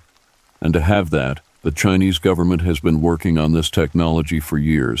technology. And to have that, the Chinese government has been working on this technology for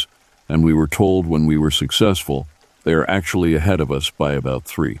years, and we were told when we were successful, they are actually ahead of us by about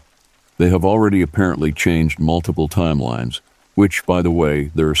 3. They have already apparently changed multiple timelines, which, by the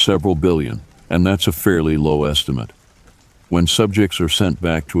way, there are several billion, and that's a fairly low estimate. When subjects are sent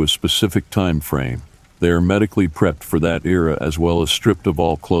back to a specific time frame, they are medically prepped for that era as well as stripped of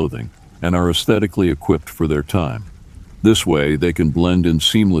all clothing, and are aesthetically equipped for their time. This way, they can blend in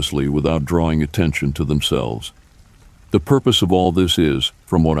seamlessly without drawing attention to themselves. The purpose of all this is,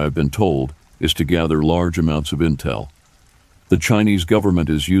 from what I've been told, is to gather large amounts of intel. The Chinese government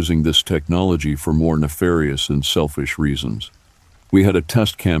is using this technology for more nefarious and selfish reasons. We had a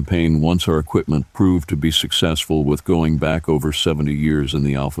test campaign once our equipment proved to be successful with going back over 70 years in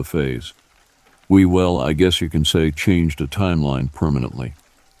the alpha phase. I guess you can say, changed a timeline permanently.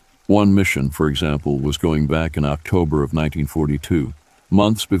 One mission, for example, was going back in October of 1942,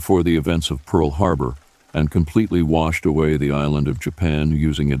 months before the events of Pearl Harbor, and completely washed away the island of Japan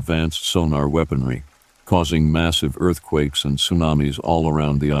using advanced sonar weaponry, causing massive earthquakes and tsunamis all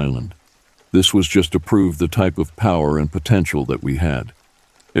around the island. This was just to prove the type of power and potential that we had.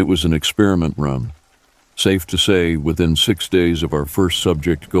 It was an experiment run. Safe to say, within 6 days of our first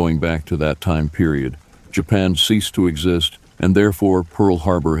subject going back to that time period, Japan ceased to exist, and therefore Pearl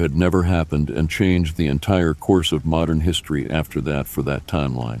Harbor had never happened and changed the entire course of modern history after that for that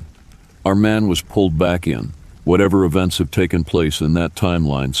timeline. Our man was pulled back in. Whatever events have taken place in that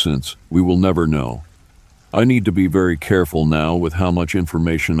timeline since, we will never know. I need to be very careful now with how much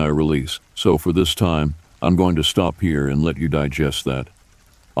information I release, so for this time, I'm going to stop here and let you digest that.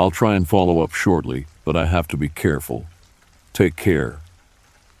 I'll try and follow up shortly, but I have to be careful. Take care.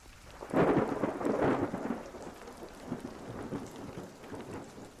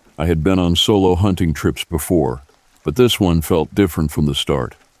 I had been on solo hunting trips before, but this one felt different from the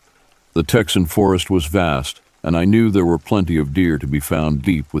start. The Texan forest was vast, and I knew there were plenty of deer to be found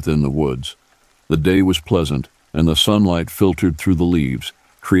deep within the woods. The day was pleasant, and the sunlight filtered through the leaves,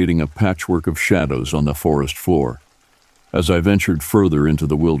 creating a patchwork of shadows on the forest floor. As I ventured further into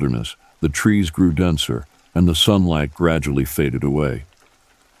the wilderness, the trees grew denser, and the sunlight gradually faded away.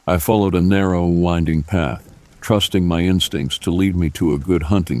 I followed a narrow, winding path, trusting my instincts to lead me to a good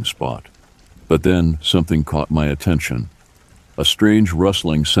hunting spot. But then something caught my attention. A strange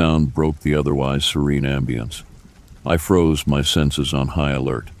rustling sound broke the otherwise serene ambience. I froze, my senses on high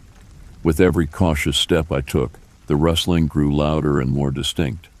alert. With every cautious step I took, the rustling grew louder and more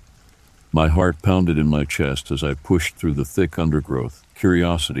distinct. My heart pounded in my chest as I pushed through the thick undergrowth,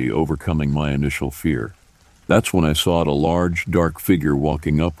 curiosity overcoming my initial fear. That's when I saw a large, dark figure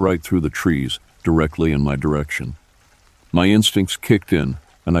walking upright through the trees, directly in my direction. My instincts kicked in,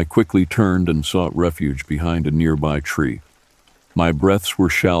 and I quickly turned and sought refuge behind a nearby tree. My breaths were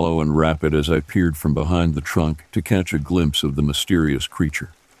shallow and rapid as I peered from behind the trunk to catch a glimpse of the mysterious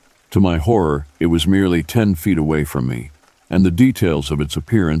creature. To my horror, it was merely 10 feet away from me, and the details of its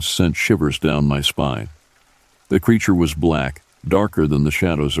appearance sent shivers down my spine. The creature was black, darker than the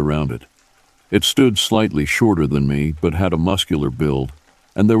shadows around it. It stood slightly shorter than me, but had a muscular build,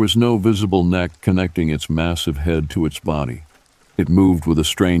 and there was no visible neck connecting its massive head to its body. It moved with a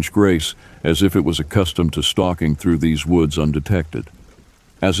strange grace, as if it was accustomed to stalking through these woods undetected.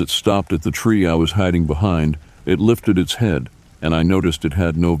 As it stopped at the tree I was hiding behind, it lifted its head, and I noticed it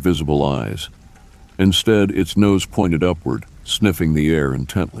had no visible eyes. Instead, its nose pointed upward, sniffing the air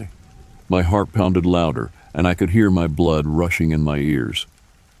intently. My heart pounded louder, and I could hear my blood rushing in my ears.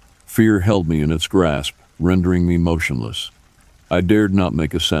 Fear held me in its grasp, rendering me motionless. I dared not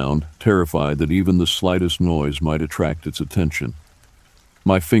make a sound, terrified that even the slightest noise might attract its attention.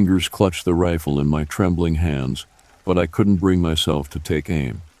 My fingers clutched the rifle in my trembling hands, but I couldn't bring myself to take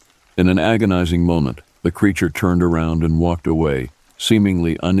aim. In an agonizing moment, the creature turned around and walked away,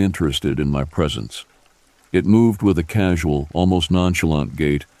 seemingly uninterested in my presence. It moved with a casual, almost nonchalant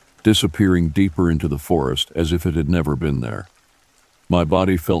gait, disappearing deeper into the forest as if it had never been there. My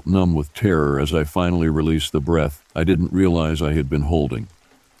body felt numb with terror as I finally released the breath I didn't realize I had been holding.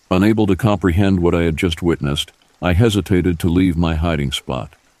 Unable to comprehend what I had just witnessed, I hesitated to leave my hiding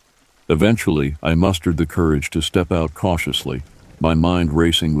spot. Eventually, I mustered the courage to step out cautiously, my mind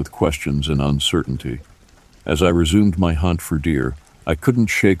racing with questions and uncertainty. As I resumed my hunt for deer, I couldn't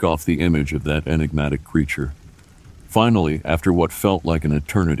shake off the image of that enigmatic creature. Finally, after what felt like an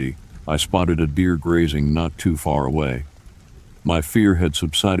eternity, I spotted a deer grazing not too far away. My fear had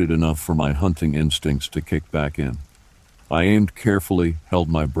subsided enough for my hunting instincts to kick back in. I aimed carefully, held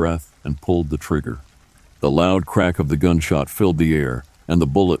my breath, and pulled the trigger. The loud crack of the gunshot filled the air, and the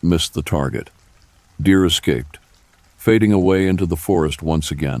bullet missed the target. Deer escaped, fading away into the forest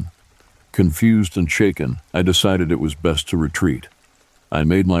once again. Confused and shaken, I decided it was best to retreat. I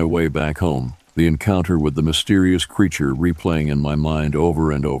made my way back home, the encounter with the mysterious creature replaying in my mind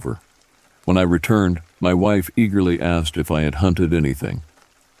over and over. When I returned, my wife eagerly asked if I had hunted anything.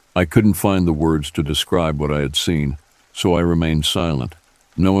 I couldn't find the words to describe what I had seen, so I remained silent,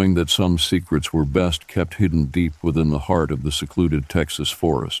 knowing that some secrets were best kept hidden deep within the heart of the secluded Texas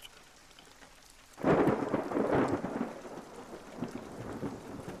forest.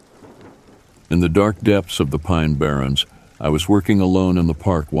 In the dark depths of the Pine Barrens, I was working alone in the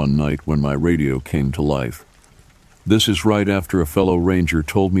park one night when my radio came to life. This is right after a fellow ranger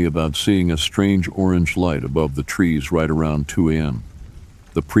told me about seeing a strange orange light above the trees right around 2 a.m.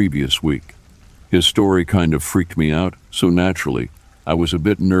 the previous week. His story kind of freaked me out, so naturally, I was a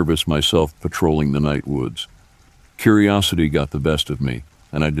bit nervous myself patrolling the night woods. Curiosity got the best of me,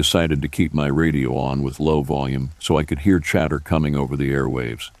 and I decided to keep my radio on with low volume so I could hear chatter coming over the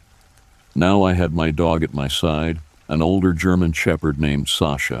airwaves. Now I had my dog at my side, an older German shepherd named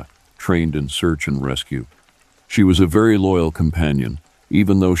Sasha, trained in search and rescue. She was a very loyal companion,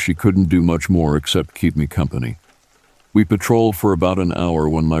 even though she couldn't do much more except keep me company. We patrolled for about an hour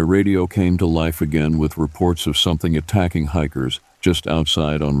when my radio came to life again with reports of something attacking hikers just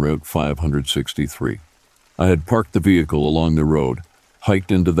outside on Route 563. I had parked the vehicle along the road,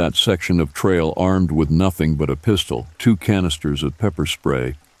 hiked into that section of trail armed with nothing but a pistol, 2 canisters of pepper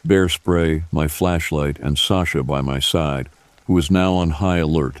spray, bear spray, my flashlight, and Sasha by my side, who was now on high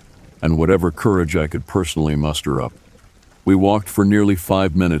alert, and whatever courage I could personally muster up. We walked for nearly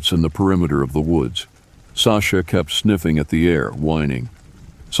 5 minutes in the perimeter of the woods. Sasha kept sniffing at the air, whining.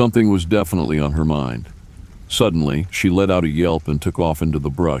 Something was definitely on her mind. Suddenly, she let out a yelp and took off into the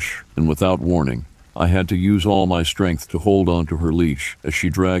brush, and without warning, I had to use all my strength to hold onto her leash as she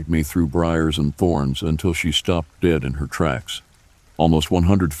dragged me through briars and thorns until she stopped dead in her tracks. Almost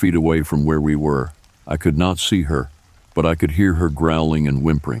 100 feet away from where we were, I could not see her, but I could hear her growling and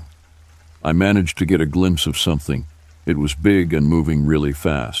whimpering. I managed to get a glimpse of something. It was big and moving really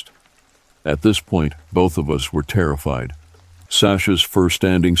fast. At this point, both of us were terrified. Sasha's fur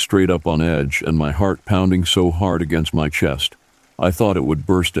standing straight up on edge and my heart pounding so hard against my chest, I thought it would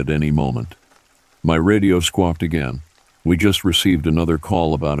burst at any moment. My radio squawked again. We just received another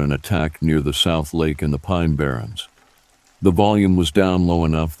call about an attack near the South Lake in the Pine Barrens. The volume was down low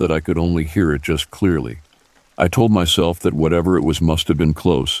enough that I could only hear it just clearly. I told myself that whatever it was must have been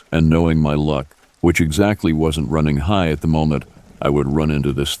close, and knowing my luck, which exactly wasn't running high at the moment, I would run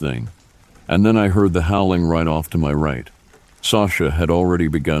into this thing. And then I heard the howling right off to my right. Sasha had already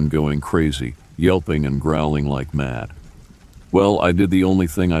begun going crazy, yelping and growling like mad. Well, I did the only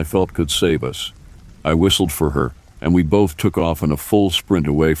thing I felt could save us. I whistled for her, and we both took off in a full sprint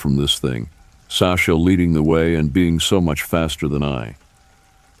away from this thing, Sasha leading the way and being so much faster than I.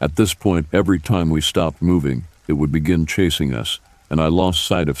 At this point, every time we stopped moving, it would begin chasing us, and I lost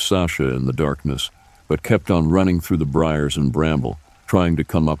sight of Sasha in the darkness, but kept on running through the briars and bramble, trying to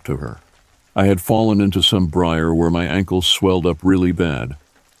come up to her. I had fallen into some briar where my ankles swelled up really bad.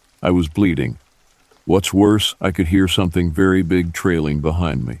 I was bleeding. What's worse, I could hear something very big trailing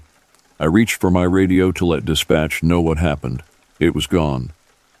behind me. I reached for my radio to let dispatch know what happened. It was gone.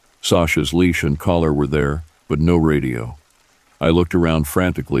 Sasha's leash and collar were there, but no radio. I looked around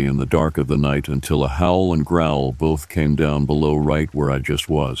frantically in the dark of the night until a howl and growl both came down below right where I just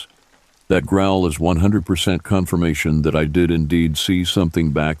was. That growl is 100% confirmation that I did indeed see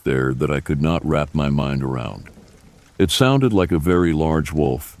something back there that I could not wrap my mind around. It sounded like a very large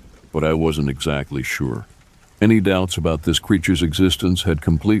wolf, but I wasn't exactly sure. Any doubts about this creature's existence had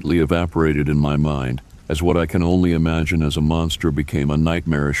completely evaporated in my mind, as what I can only imagine as a monster became a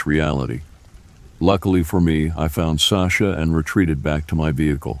nightmarish reality. Luckily for me, I found Sasha and retreated back to my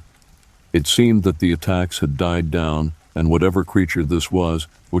vehicle. It seemed that the attacks had died down, and whatever creature this was,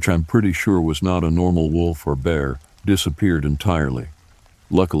 which I'm pretty sure was not a normal wolf or bear, disappeared entirely.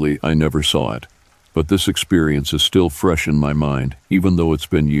 Luckily, I never saw it, but this experience is still fresh in my mind, even though it's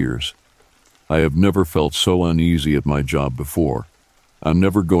been years. I have never felt so uneasy at my job before. I'm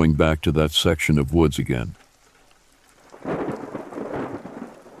never going back to that section of woods again.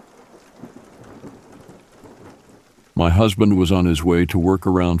 My husband was on his way to work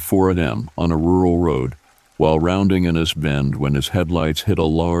around 4 a.m. on a rural road while rounding in his bend when his headlights hit a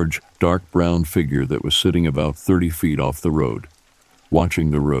large, dark brown figure that was sitting about 30 feet off the road, watching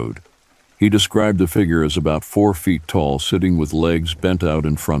the road. He described the figure as about 4 feet tall, sitting with legs bent out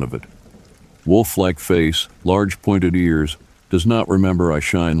in front of it. Wolf-like face, large pointed ears, does not remember I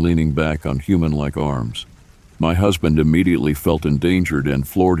shine leaning back on human-like arms. My husband immediately felt endangered and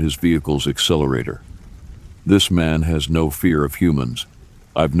floored his vehicle's accelerator. This man has no fear of humans.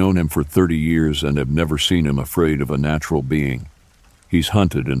 I've known him for 30 years and have never seen him afraid of a natural being. He's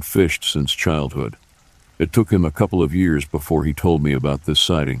hunted and fished since childhood. It took him a couple of years before he told me about this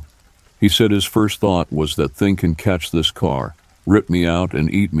sighting. He said his first thought was that thing can catch this car, rip me out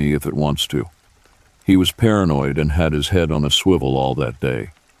and eat me if it wants to. He was paranoid and had his head on a swivel all that day.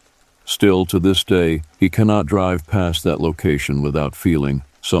 Still, to this day, he cannot drive past that location without feeling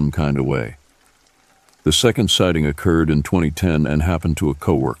some kind of way. The second sighting occurred in 2010 and happened to a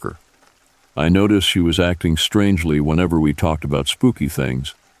coworker. I noticed she was acting strangely whenever we talked about spooky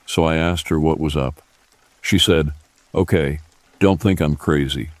things, so I asked her what was up. She said, "Okay, don't think I'm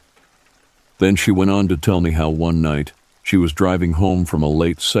crazy." Then she went on to tell me how one night she was driving home from a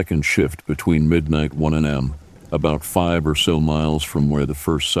late second shift between midnight 1 a.m., about 5 or so miles from where the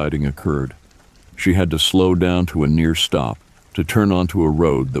first sighting occurred. She had to slow down to a near stop to turn onto a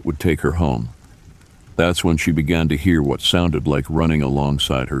road that would take her home. That's when she began to hear what sounded like running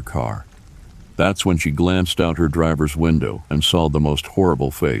alongside her car. That's when she glanced out her driver's window and saw the most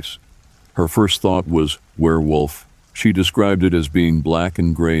horrible face. Her first thought was werewolf. She described it as being black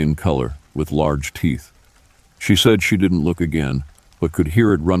and gray in color, with large teeth. She said she didn't look again, but could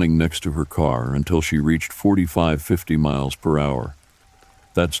hear it running next to her car until she reached 45-50 miles per hour.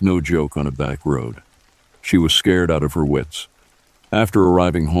 That's no joke on a back road. She was scared out of her wits. After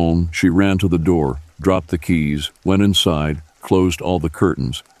arriving home, she ran to the door, dropped the keys, went inside, closed all the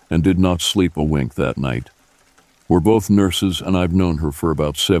curtains, and did not sleep a wink that night. We're both nurses, and I've known her for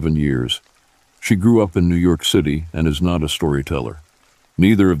about 7 years. She grew up in New York City and is not a storyteller.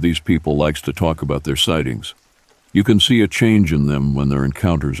 Neither of these people likes to talk about their sightings. You can see a change in them when their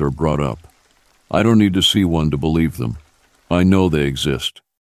encounters are brought up. I don't need to see one to believe them. I know they exist.